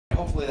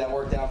hopefully that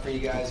worked out for you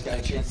guys. Got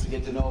a chance to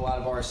get to know a lot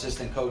of our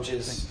assistant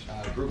coaches,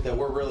 a group that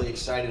we're really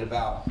excited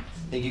about. I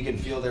think you can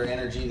feel their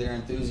energy, their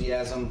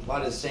enthusiasm, a lot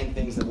of the same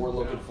things that we're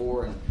looking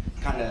for, and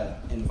kind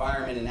of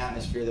environment and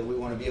atmosphere that we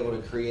want to be able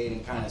to create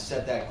and kind of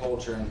set that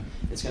culture, and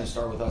it's going to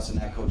start with us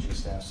and that coaching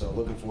staff, so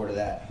looking forward to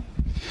that.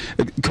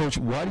 Coach,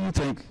 why do you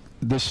think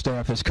this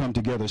staff has come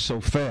together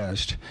so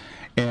fast?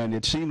 And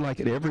it seemed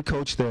like at every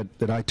coach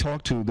that I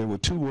talked to, there were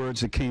two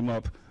words that came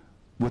up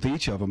with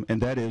each of them,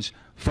 and that is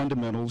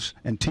fundamentals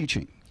and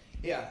teaching.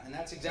 Yeah, and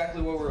that's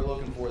exactly what we were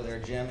looking for there,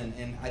 Jim,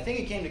 and I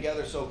think it came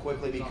together so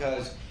quickly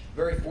because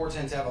very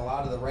fortunate to have a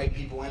lot of the right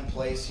people in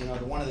place. You know,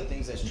 one of the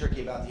things that's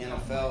tricky about the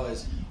NFL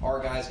is,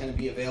 are guys going to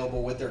be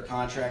available with their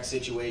contract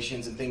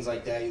situations and things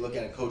like that? You look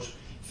at a Coach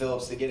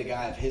Phillips, to get a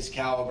guy of his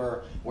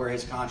caliber where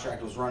his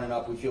contract was running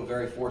up, we feel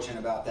very fortunate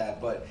about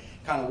that. But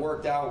kind of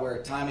worked out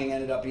where timing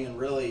ended up being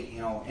really, you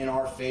know, in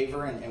our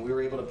favor, and we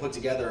were able to put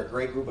together a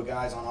great group of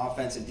guys on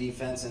offense and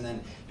defense, and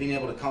then being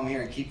able to come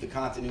here and keep the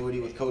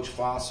continuity with Coach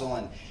Fossil.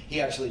 And he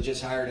actually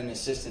just hired an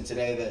assistant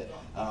today that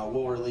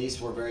we'll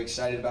release. We're very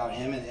excited about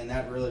him, and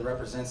that really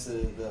represents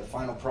the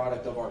final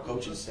product of our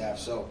coaching staff.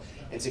 So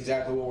it's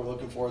exactly what we're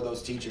looking for,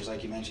 those teachers,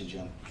 like you mentioned,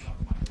 Jim.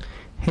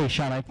 Hey,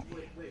 Sean.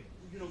 Wait.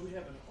 You know, we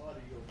have an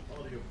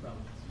audio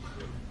problem.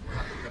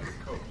 That's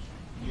the coach.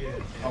 Yeah.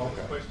 Okay.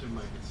 The question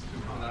mic is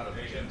too hot.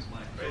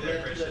 Right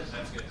there, Christian.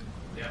 That's good.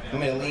 Yeah. You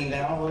want me to lean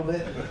down a little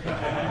bit?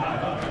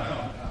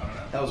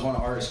 That was one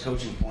of Artist's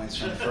coaching points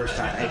from the first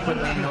time. Hey, quit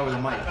leaning over the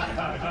mic.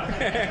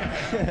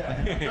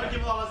 Don't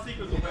give all our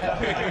secrets away.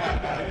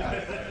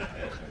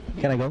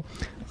 Can I go?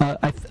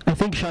 I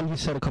think, Sean, you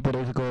said a couple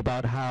of days ago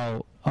about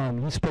how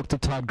you spoke to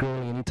Todd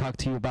Gurley and he talked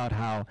to you about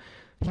how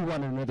he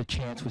wanted another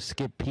chance with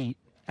Skip Pete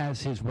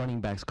as his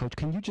running backs coach.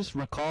 Can you just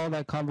recall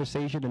that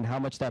conversation and how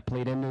much that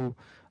played into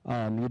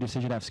your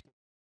decision to have Skip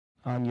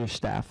on your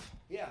staff?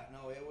 Yeah,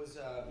 no, it was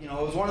you know,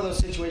 it was one of those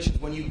situations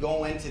when you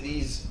go into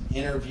these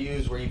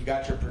interviews where you've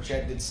got your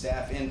projected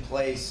staff in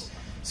place.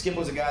 Skip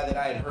was a guy that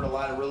I had heard a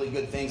lot of really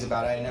good things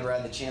about. I had never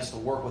had the chance to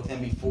work with him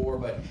before,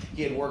 but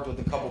he had worked with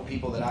a couple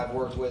people that I've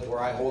worked with where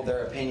I hold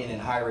their opinion in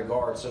high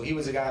regard. So he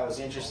was a guy I was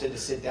interested to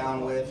sit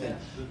down with and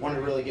wanted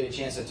to really get a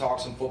chance to talk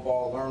some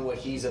football, learn what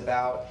he's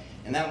about.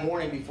 And that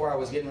morning before I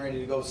was getting ready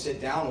to go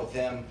sit down with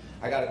him,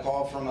 I got a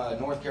call from a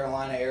North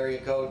Carolina area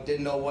code,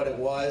 didn't know what it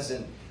was,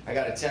 and I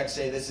got a text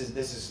say this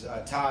is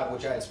Todd,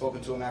 which I had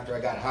spoken to him after I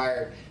got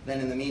hired. Then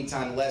in the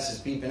meantime, Les is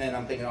beeping in.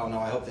 I'm thinking, oh no,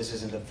 I hope this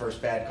isn't the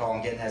first bad call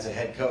I'm getting as a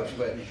head coach.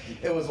 But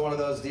it was one of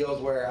those deals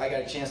where I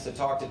got a chance to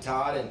talk to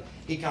Todd, and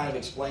he kind of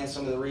explained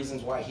some of the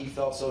reasons why he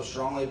felt so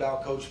strongly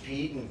about Coach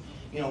Pete. And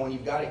you know, when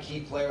you've got a key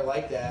player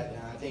like that,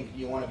 I think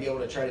you want to be able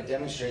to try to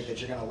demonstrate that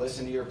you're going to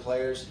listen to your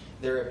players,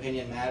 their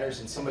opinion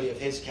matters, and somebody of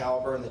his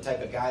caliber and the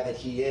type of guy that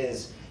he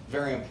is,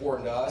 very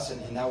important to us,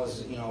 and that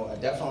was, you know,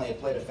 definitely it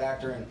played a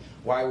factor in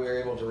why we were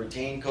able to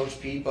retain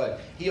Coach Pete,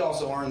 but he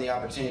also earned the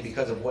opportunity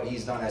because of what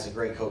he's done as a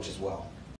great coach as well.